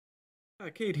Hi,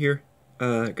 Kate here.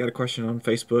 Got a question on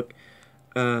Facebook.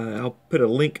 I'll put a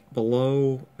link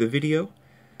below the video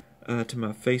to my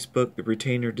Facebook, the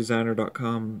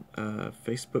retainerdesigner.com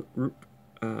Facebook group,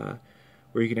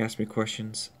 where you can ask me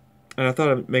questions. And I thought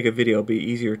I'd make a video, it'd be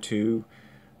easier to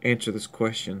answer this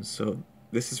question. So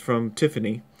this is from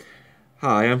Tiffany.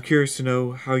 Hi, I'm curious to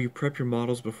know how you prep your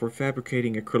models before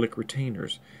fabricating acrylic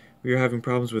retainers. We are having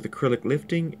problems with acrylic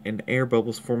lifting and air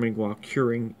bubbles forming while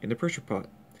curing in the pressure pot.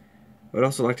 I'd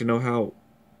also like to know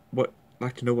what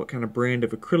kind of brand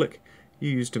of acrylic you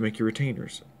use to make your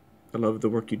retainers. I love the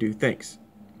work you do. Thanks.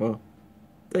 Well,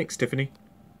 thanks, Tiffany.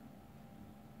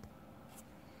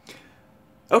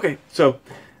 Okay, so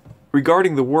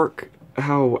regarding the work,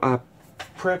 how I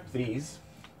prep these,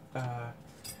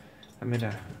 I'm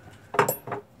in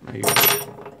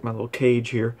my little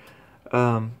cage here.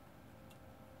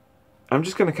 I'm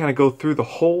just going to kind of go through the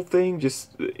whole thing,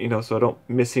 just, so I don't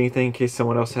miss anything in case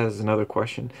someone else has another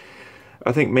question.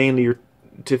 I think mainly,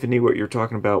 Tiffany, what you're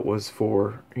talking about was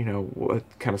for, what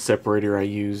kind of separator I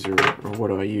use or what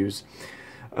do I use.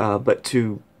 But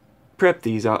to prep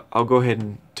these, I'll go ahead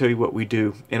and tell you what we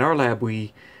do. In our lab,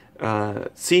 we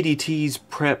CDTs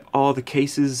prep all the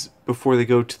cases before they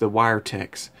go to the wire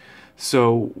techs.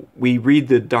 So we read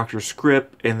the doctor's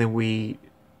script and then we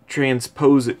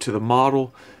transpose it to the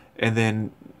model. And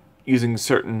then using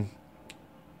certain,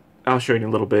 I'll show you in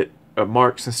a little bit,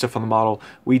 marks and stuff on the model,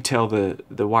 we tell the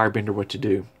wire bender what to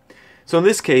do. So in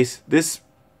this case, this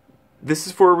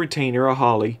is for a retainer, a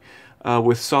holly,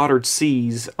 with soldered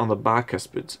C's on the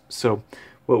bicuspids. So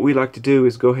what we like to do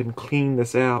is go ahead and clean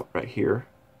this out right here,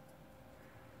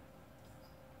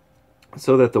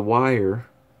 so that the wire,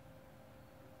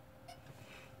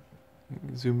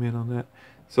 zoom in on that,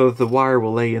 so that the wire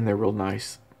will lay in there real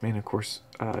nice. And of course,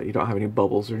 you don't have any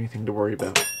bubbles or anything to worry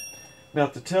about. Now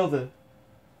to tell let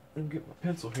me get my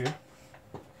pencil here.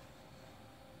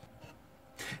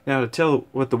 Now to tell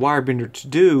what the wire bender to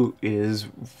do is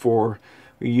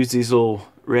we use these little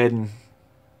red and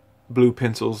blue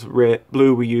pencils.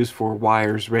 Blue we use for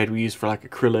wires, red we use for like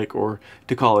acrylic or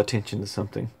to call attention to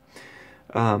something.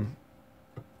 So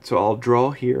I'll draw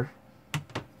here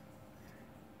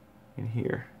and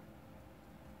here.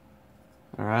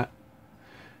 Alright.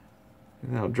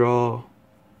 And I'll draw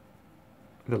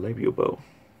the labial bow.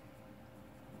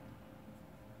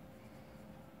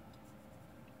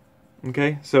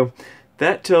 Okay, so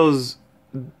that tells,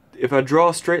 if I draw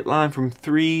a straight line from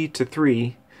 3 to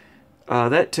 3,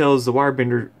 that tells the wire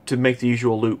bender to make the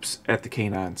usual loops at the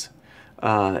canines.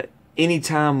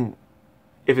 Anytime,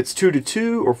 if it's 2 to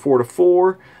 2 or 4 to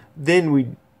 4, then we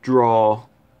draw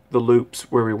the loops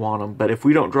where we want them. But if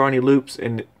we don't draw any loops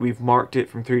and we've marked it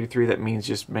from 3 to 3, that means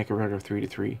just make a regular 3 to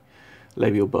 3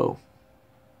 labial bow.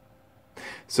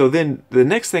 So then the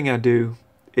next thing I do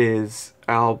is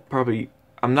I'm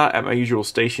not at my usual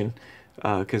station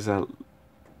because I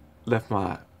left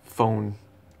my phone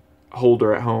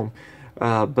holder at home,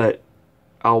 but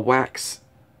I'll wax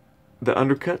the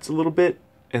undercuts a little bit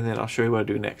and then I'll show you what I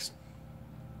do next.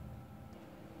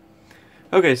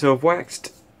 Okay, so I've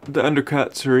waxed the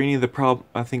undercuts or any of the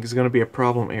I think is going to be a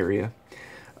problem area,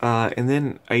 and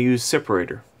then I use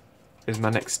separator is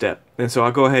my next step. And so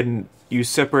I'll go ahead and use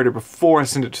separator before I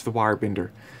send it to the wire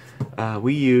bender.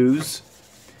 We use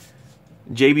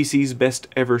JBC's Best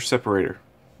Ever Separator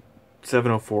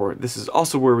 704. This is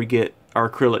also where we get our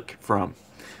acrylic from.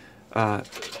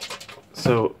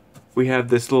 So we have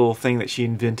this little thing that she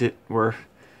invented where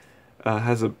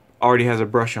already has a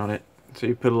brush on it. So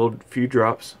you put a few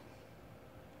drops.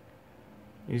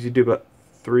 Usually do about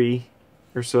 3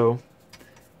 or so,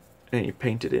 and you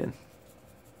paint it in.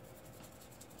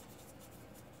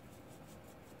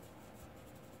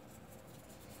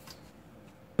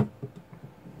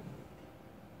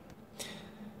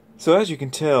 So as you can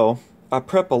tell, I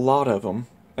prep a lot of them.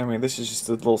 I mean, this is just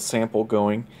a little sample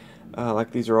going.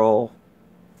 Like these are all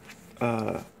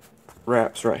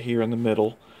wraps right here in the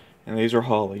middle, and these are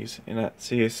hollies. And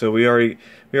see, so we already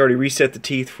reset the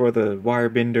teeth for the wire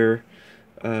bender.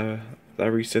 I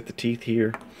reset the teeth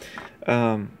here,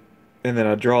 and then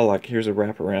I draw, like, here's a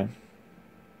wraparound.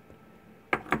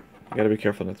 You gotta be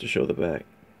careful not to show the back.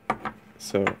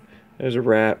 So there's a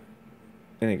wrap,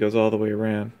 and it goes all the way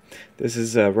around. This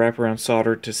is a wraparound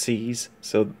soldered to C's,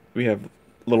 so we have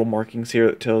little markings here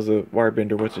that tells the wire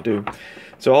bender what to do.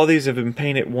 So all these have been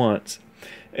painted once,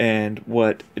 and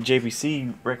what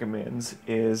JBC recommends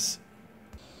is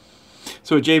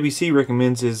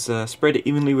spread it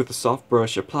evenly with a soft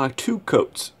brush. Apply 2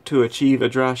 coats to achieve a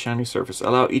dry, shiny surface.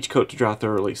 Allow each coat to dry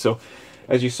thoroughly. So,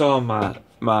 as you saw on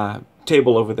my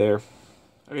table over there.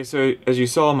 Okay, so as you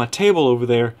saw on my table over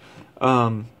there,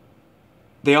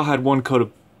 they all had one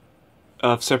coat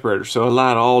of separator, so I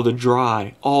allowed all to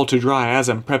dry as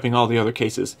I'm prepping all the other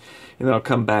cases, and then I'll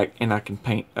come back and I can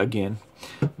paint again.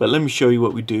 But let me show you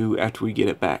what we do after we get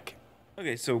it back.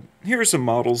 Okay, so here are some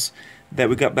models that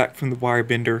we got back from the wire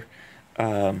bender.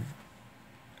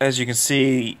 As you can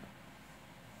see,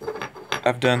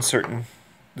 I've done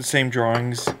the same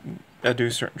drawings. I do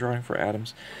a certain drawing for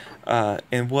atoms,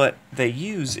 and what they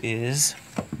use is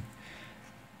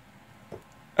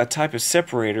a type of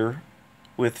separator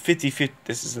with 50-50.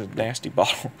 This is a nasty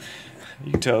bottle.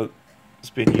 You can tell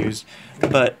it's been used,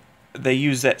 but they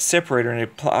use that separator and they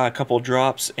apply a couple of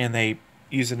drops, and they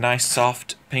use a nice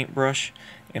soft paintbrush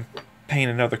and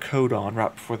paint another coat on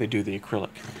right before they do the acrylic.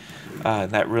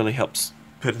 And that really helps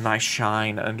put a nice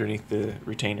shine underneath the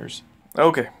retainers.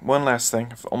 Okay, one last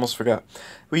thing, I almost forgot.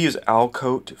 We use Owl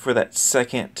Coat for that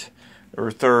second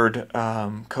or third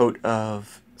coat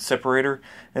of separator,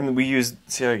 and we use,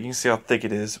 you can see how thick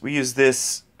it is. We use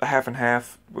this a half and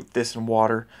half with this and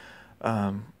water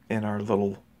in our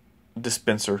little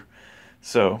dispenser.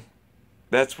 So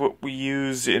that's what we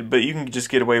use, but you can just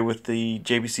get away with the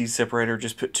JBC separator,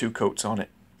 just put 2 coats on it.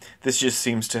 This just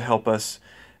seems to help us,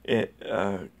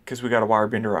 because we got a wire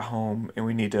bender at home and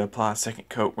we need to apply a second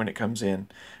coat when it comes in,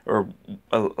 or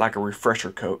like a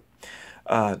refresher coat.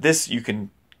 This you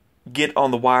can get on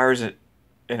the wires and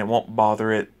it won't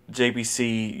bother it.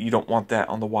 JBC, you don't want that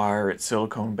on the wire. It's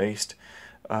silicone based,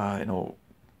 and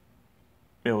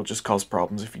it'll just cause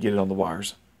problems if you get it on the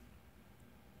wires.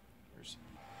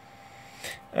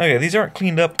 Okay, these aren't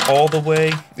cleaned up all the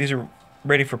way. These are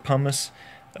ready for pumice.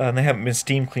 And they haven't been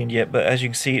steam cleaned yet, but as you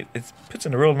can see, it puts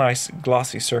in a real nice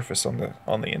glossy surface on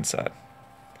the inside.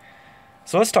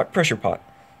 So let's talk pressure pot.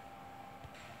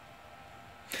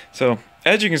 So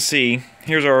as you can see,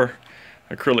 here's our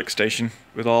acrylic station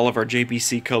with all of our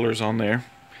JBC colors on there.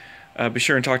 Be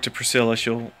sure and talk to Priscilla.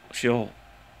 She'll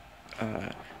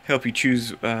help you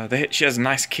choose. She has a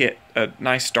nice kit, a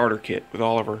nice starter kit with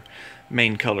all of her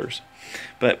main colors.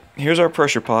 But here's our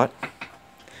pressure pot.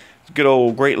 Good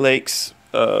old Great Lakes.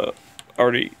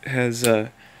 Already has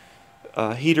a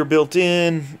heater built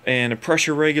in and a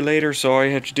pressure regulator, so all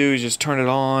you have to do is just turn it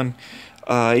on.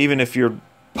 Even if your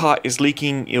pot is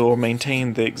leaking, it will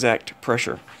maintain the exact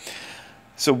pressure.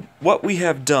 So what we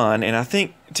have done, and I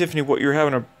think, Tiffany, what you're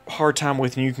having a hard time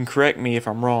with, and you can correct me if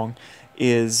I'm wrong,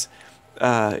 is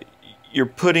you're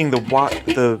putting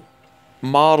the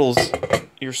models,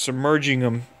 you're submerging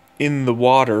them in the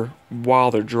water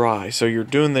while they're dry. So you're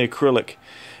doing the acrylic,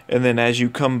 and then as you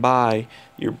come by,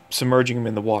 you're submerging them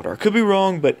in the water. I could be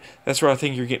wrong, but that's where I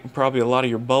think you're getting probably a lot of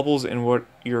your bubbles and what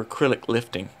your acrylic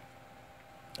lifting.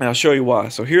 And I'll show you why.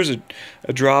 So here's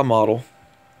a dry model.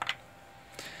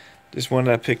 This one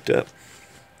that I picked up.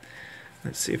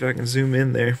 Let's see if I can zoom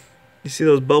in there. You see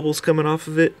those bubbles coming off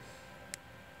of it?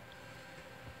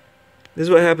 This is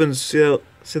what happens. See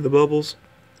the bubbles?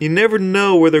 You never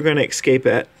know where they're going to escape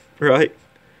at, right?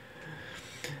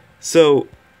 So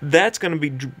that's going to be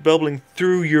bubbling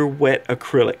through your wet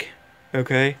acrylic,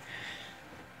 okay?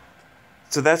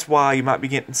 So that's why you might be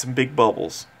getting some big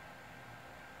bubbles.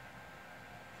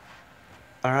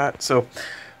 Alright, so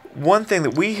one thing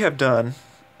that we have done,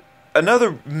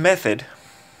 another method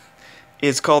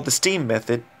is called the steam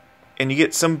method, and you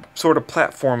get some sort of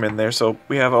platform in there. So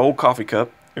we have an old coffee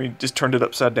cup, and we just turned it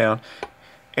upside down,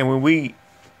 and when we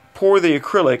pour the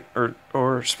acrylic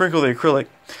or sprinkle the acrylic,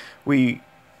 we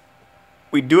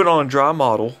do it on a dry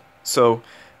model. So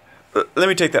let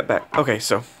me take that back. Okay,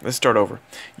 so let's start over.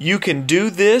 You can do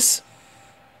this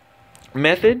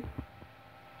method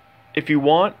if you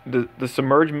want, the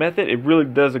submerge method. It really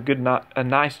does a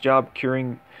nice job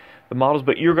curing the models,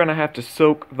 but you're going to have to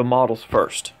soak the models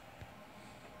first.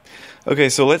 Okay,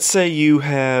 so let's say you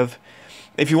have,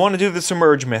 if you want to do the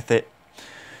submerge method,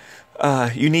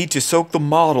 you need to soak the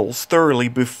models thoroughly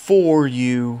before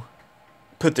you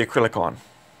put the acrylic on,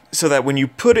 so that when you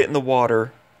put it in the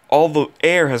water, all the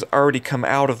air has already come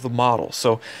out of the model.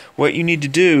 So what you need to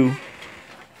do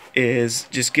is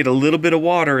just get a little bit of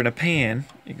water in a pan.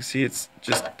 You can see it's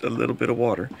just a little bit of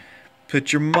water.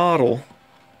 Put your model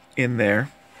in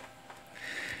there,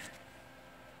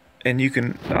 and you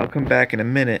can, I'll come back in a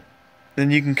minute,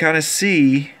 then you can kind of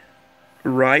see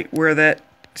right where that,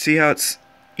 see how it's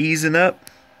easing up?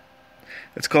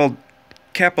 It's called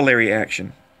capillary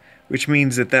action, which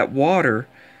means that that water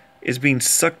is being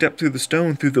sucked up through the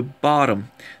stone through the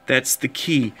bottom. That's the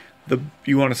key.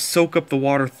 You want to soak up the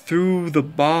water through the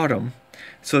bottom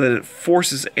so that it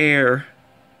forces air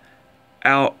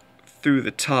out through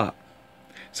the top.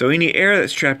 So any air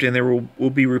that's trapped in there will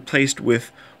be replaced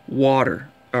with water,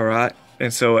 alright?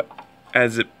 And so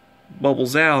as it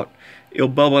bubbles out, it'll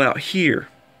bubble out here.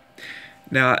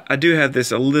 Now I do have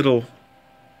this a little,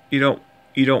 you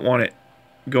don't want it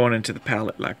going into the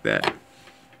palette like that.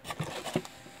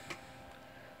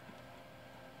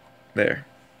 There.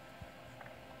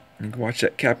 You can watch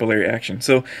that capillary action.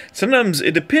 So sometimes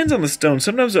it depends on the stone.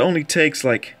 Sometimes it only takes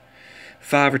like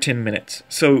 5 or 10 minutes.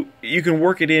 So you can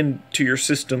work it into your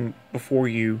system before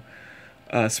you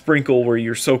sprinkle, where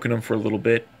you're soaking them for a little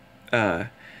bit. I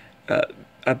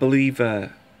believe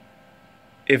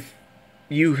if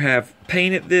you have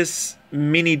painted this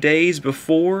many days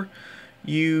before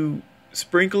you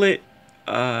sprinkle it,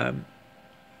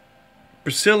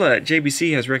 Priscilla at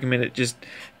JBC has recommended just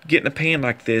getting a pan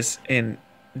like this and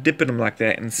dipping them like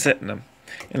that and setting them,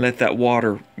 and let that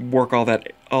water work all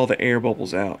the air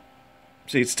bubbles out.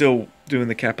 See, it's still doing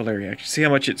the capillary action. See how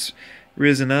much it's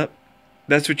risen up?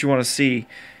 That's what you want to see,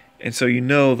 and so you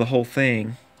know the whole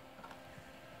thing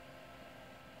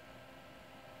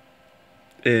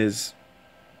is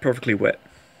perfectly wet.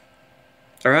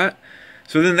 Alright?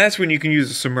 So then that's when you can use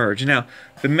a submerge. Now,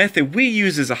 the method we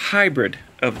use is a hybrid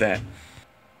of that.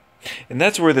 And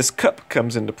that's where this cup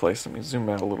comes into place. Let me zoom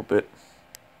out a little bit.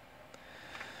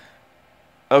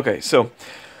 Okay, so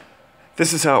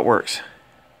this is how it works.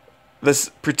 Let's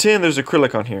pretend there's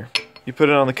acrylic on here. You put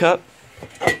it on the cup.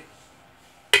 Let's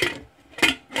see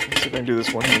if I can do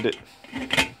this one-handed.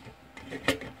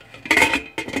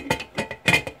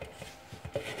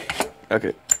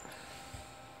 Okay.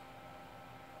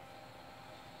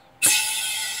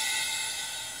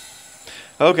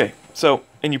 Okay, so,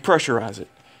 and you pressurize it.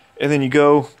 And then you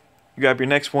go, you grab your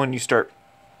next one, you start,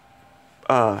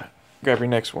 grab your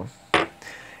next one.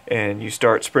 And you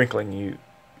start sprinkling.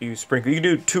 You sprinkle. You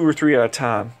do 2 or 3 at a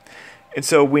time. And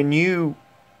so when you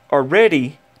are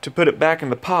ready to put it back in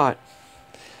the pot,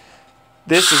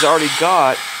 this has already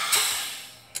got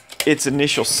its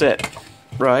initial set,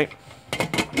 right?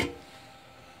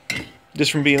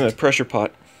 Just from being in a pressure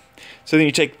pot. So then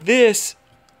you take this,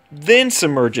 then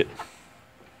submerge it,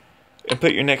 and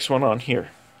put your next one on here.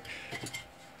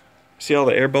 See all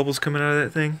the air bubbles coming out of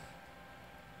that thing?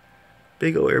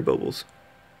 Big old air bubbles.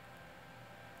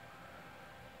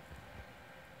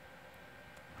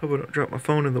 Hope I don't drop my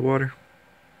phone in the water.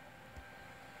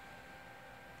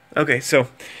 Okay, so,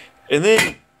 and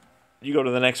then you go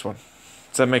to the next one.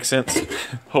 Does that make sense?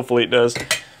 Hopefully it does.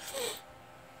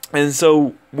 And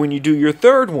so when you do your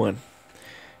third one,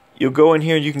 you'll go in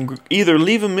here, you can either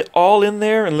leave them all in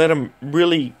there and let them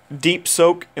really deep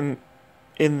soak in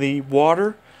the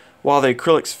water while the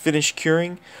acrylics finish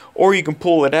curing, or you can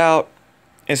pull it out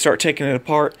and start taking it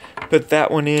apart, put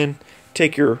that one in,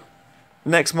 take your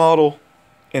next model,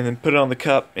 and then put it on the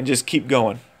cup and just keep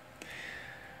going.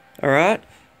 Alright?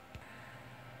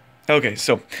 Okay,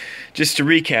 so just to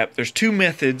recap, there's 2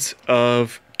 methods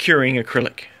of curing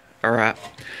acrylic. Alright?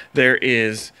 There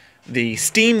is the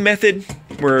steam method,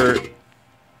 where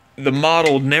the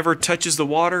model never touches the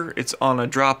water. It's on a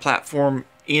dry platform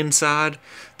inside.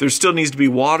 There still needs to be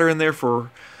water in there for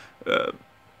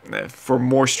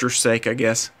moisture's sake, I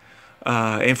guess,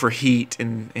 and for heat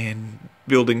and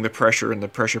building the pressure in the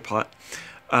pressure pot.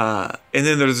 And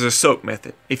then there's a soak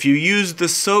method. If you use the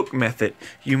soak method,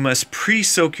 you must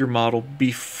pre-soak your model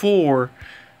before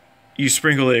you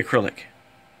sprinkle the acrylic,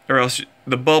 or else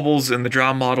the bubbles in the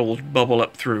dry model will bubble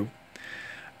up through.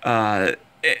 And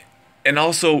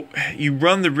also, you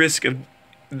run the risk of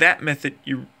that method.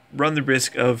 You run the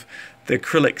risk of the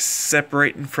acrylic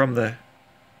separating from the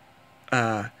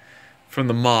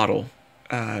model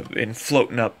and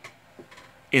floating up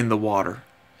in the water.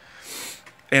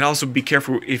 And also be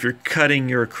careful if you're cutting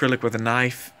your acrylic with a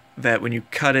knife, that when you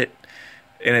cut it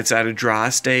and it's at a dry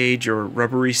stage or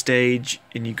rubbery stage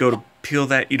and you go to peel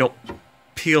that, you don't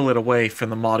peel it away from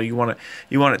the model. You want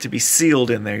it to be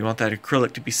sealed in there. You want that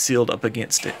acrylic to be sealed up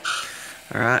against it.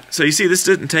 Alright, so you see this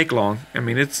didn't take long. I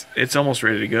mean, it's almost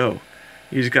ready to go.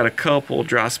 You just got a couple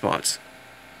dry spots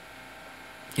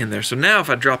in there. So now if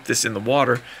I drop this in the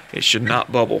water, it should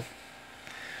not bubble.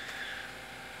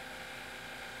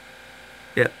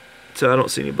 Yep, so I don't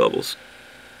see any bubbles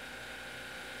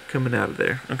coming out of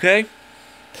there. Okay?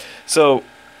 So,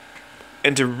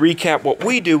 and to recap what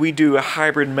we do a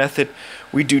hybrid method.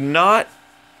 We do not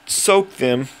soak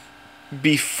them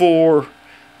before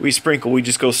we sprinkle. We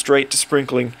just go straight to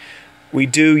sprinkling. We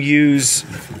do use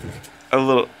a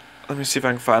little, let me see if I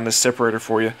can find this separator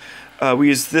for you. We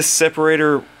use this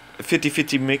separator,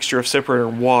 50-50 mixture of separator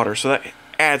and water, so that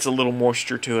adds a little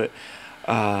moisture to it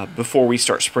before we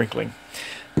start sprinkling.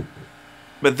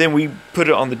 But then we put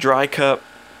it on the dry cup,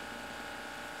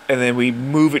 and then we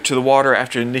move it to the water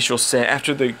after initial set,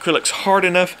 after the acrylic's hard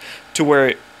enough to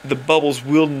where the bubbles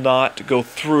will not go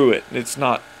through it. It's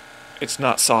not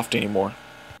soft anymore.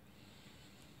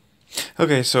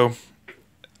 Okay, so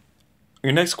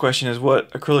your next question is,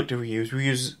 what acrylic do we use? We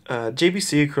use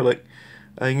JBC acrylic.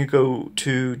 You can go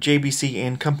to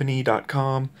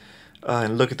jbcandcompany.com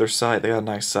and look at their site. They got a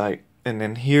nice site. And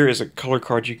then here is a color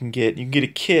card you can get. You can get a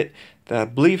kit that I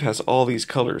believe has all these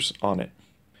colors on it.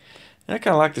 And I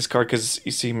kind of like this card because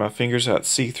you see my fingers out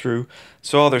see-through.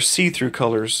 So all their see-through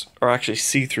colors are actually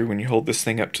see-through when you hold this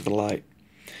thing up to the light.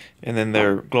 And then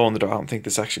they're glow in the dark. I don't think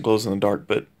this actually glows in the dark,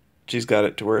 but she's got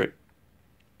it to where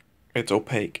it's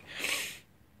opaque.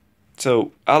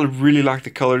 So I really like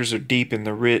the colors. They're deep and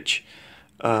they're rich.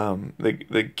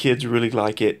 The kids really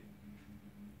like it.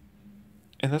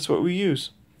 And that's what we use.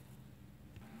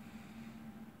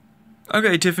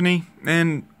 Okay, Tiffany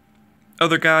and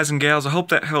other guys and gals, I hope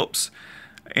that helps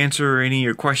answer any of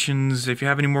your questions. If you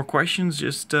have any more questions,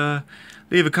 just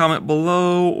leave a comment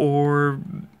below or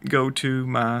go to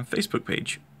my Facebook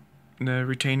page. The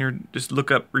Retainer, just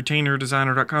look up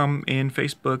retainerdesigner.com in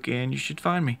Facebook and you should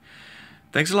find me.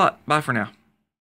 Thanks a lot. Bye for now.